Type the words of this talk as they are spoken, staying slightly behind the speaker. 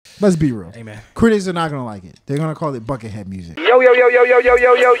Let's be real. Amen. Critics are not gonna like it. They're gonna call it buckethead music. Yo. We are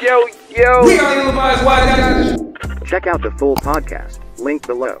Illinois. Why? Check out the full podcast. Link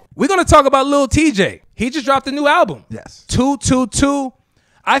below. We're gonna talk about Lil Tjay. He just dropped a new album. Yes. 222.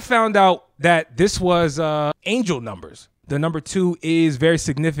 I found out that this was angel numbers. The number 2 is very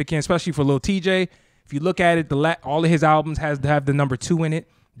significant, especially for Lil Tjay. If you look at it, all of his albums has to have the number 2 in it.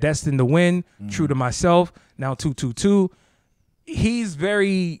 Destined to Win, True to Myself, now 222. He's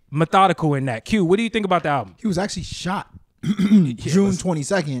very methodical in that. Q, what do you think about the album? He was actually shot June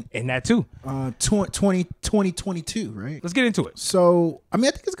 22nd. In that too. 2022, right? Let's get into it. So, I mean,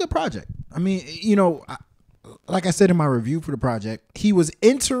 I think it's a good project. I mean, you know, like I said in my review for the project, he was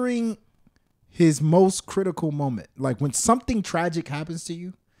entering his most critical moment. Like when something tragic happens to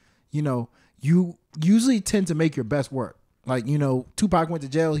you, you know, you usually tend to make your best work. Like, you know, Tupac went to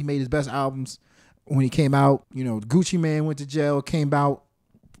jail. He made his best albums when he came out. You know, Gucci Mane went to jail, came out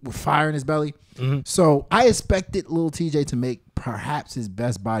with fire in his belly. So I expected Lil Tjay to make perhaps his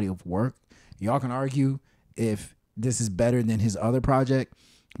best body of work. Y'all can argue if this is better than his other project,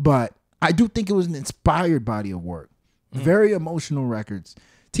 but I do think it was an inspired body of work. Very emotional records.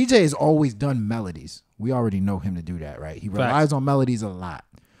 Tjay has always done melodies. We already know him to do that, right? He relies on melodies a lot.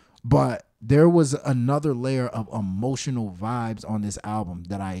 But there was another layer of emotional vibes on this album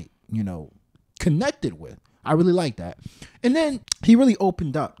that I, you know, connected with. I really like that. And then he really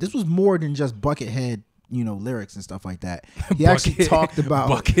opened up. This was more than just Buckethead, you know, lyrics and stuff like that. He actually talked about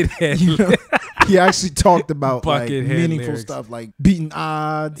Buckethead. You know, he actually talked about like meaningful lyrics. stuff like beating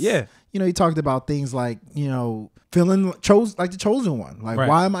odds. Yeah. You know, he talked about things like, you know, feeling like the chosen one. Like,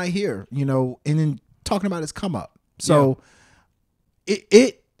 why am I here? You know, and then talking about his come up. So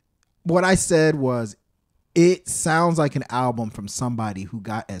what I said was, it sounds like an album from somebody who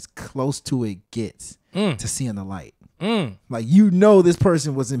got as close to it gets to seeing the light. Like, you know, this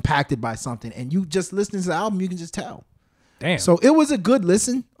person was impacted by something, and you just listening to the album, you can just tell. Damn. So it was a good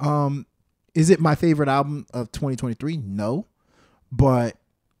listen. Is it my favorite album of 2023? No, but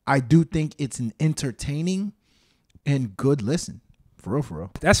I do think it's an entertaining and good listen. For real, for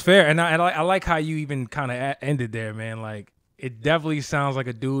real. That's fair, and I like how you even kind of ended there, man. Like, it definitely sounds like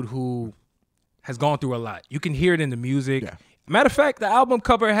a dude who has gone through a lot. You can hear it in the music. Yeah. Matter of fact, the album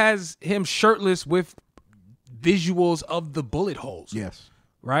cover has him shirtless with visuals of the bullet holes. Yes.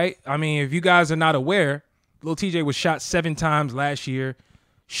 Right? I mean, if you guys are not aware, Lil Tjay was shot 7 times last year,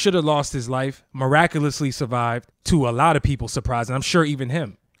 should have lost his life, miraculously survived, to a lot of people's surprise, and I'm sure even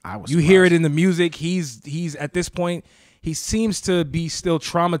him. You hear it in the music. He's at this point, he seems to be still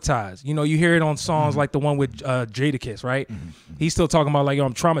traumatized. You know, you hear it on songs like the one with Jadakiss, right? He's still talking about like, yo,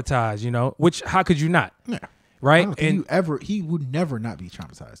 I'm traumatized, you know, which how could you not? Yeah. Right. He would never not be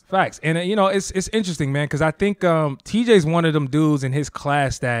traumatized. Facts. And you know, it's interesting, man, because I think TJ's one of them dudes in his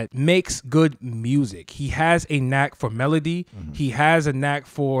class that makes good music. He has a knack for melody. He has a knack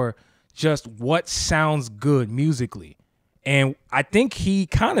for just what sounds good musically. And I think he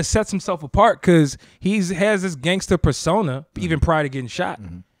kind of sets himself apart because he has this gangster persona even prior to getting shot.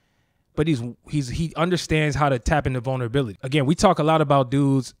 But he understands how to tap into vulnerability. Again, we talk a lot about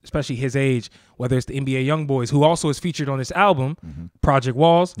dudes, especially his age, whether it's the NBA Youngboys, who also is featured on this album, Project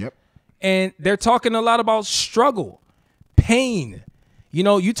Walls. Yep. And they're talking a lot about struggle, pain. You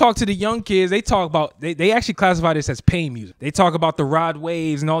know, you talk to the young kids, they talk about, they actually classify this as pain music. They talk about the Rod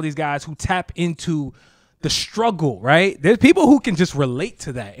Waves and all these guys who tap into the struggle, right? There's people who can just relate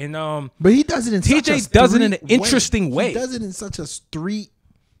to that. And but he does it in TJ does it in an interesting way. He does it in such a street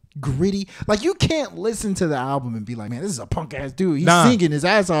gritty. Like, you can't listen to the album and be like, man, this is a punk ass dude. He's singing his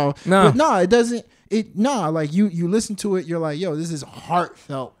ass off. But it doesn't. Like you listen to it, you're like, yo, this is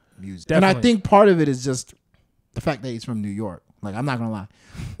heartfelt music. Definitely. And I think part of it is just the fact that he's from New York. Like, I'm not gonna lie.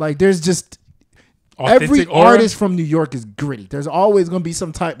 Like, there's just every artist from New York is gritty. There's always going to be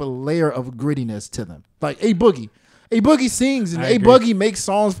some type of layer of grittiness to them. Like A Boogie. A Boogie sings and A Boogie makes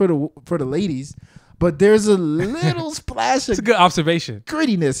songs for the ladies, but there's a little splash of it's a good observation.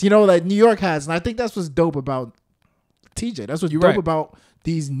 Grittiness, you know, that New York has. And I think that's what's dope about TJ. That's what's dope about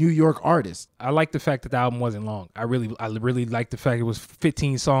these New York artists. I like the fact that the album wasn't long. I really like the fact it was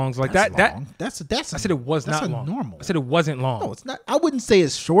 15 songs. Like that's that. Long. I said it was not long. Normal. I said it wasn't long. No, it's not. I wouldn't say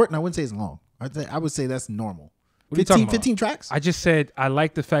it's short and I wouldn't say it's long. I would say that's normal. What are you talking about? 15 tracks? I just said I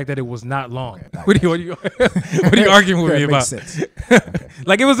like the fact that it was not long. Okay, what are you arguing with me about? Makes sense. Okay.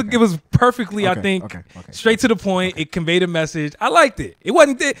 Like, it was perfectly, I think, straight to the point. It conveyed a message. I liked it. It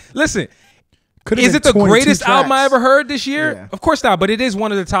wasn't. Listen, is it the greatest album I ever heard this year? Yeah. Of course not, but it is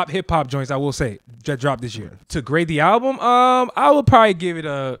one of the top hip hop joints, I will say, that dropped this year. To grade the album, I would probably give it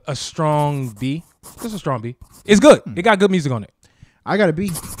a strong B. Just a strong B. It's good. It got good music on it. I got a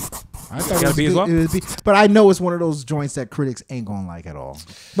B. I thought Gotta be as well? it was B. But I know it's one of those joints that critics ain't gonna like at all.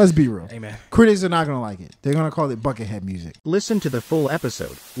 Let's be real. Amen. Critics are not gonna like it. They're gonna call it Buckethead music. Listen to the full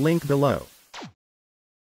episode, link below.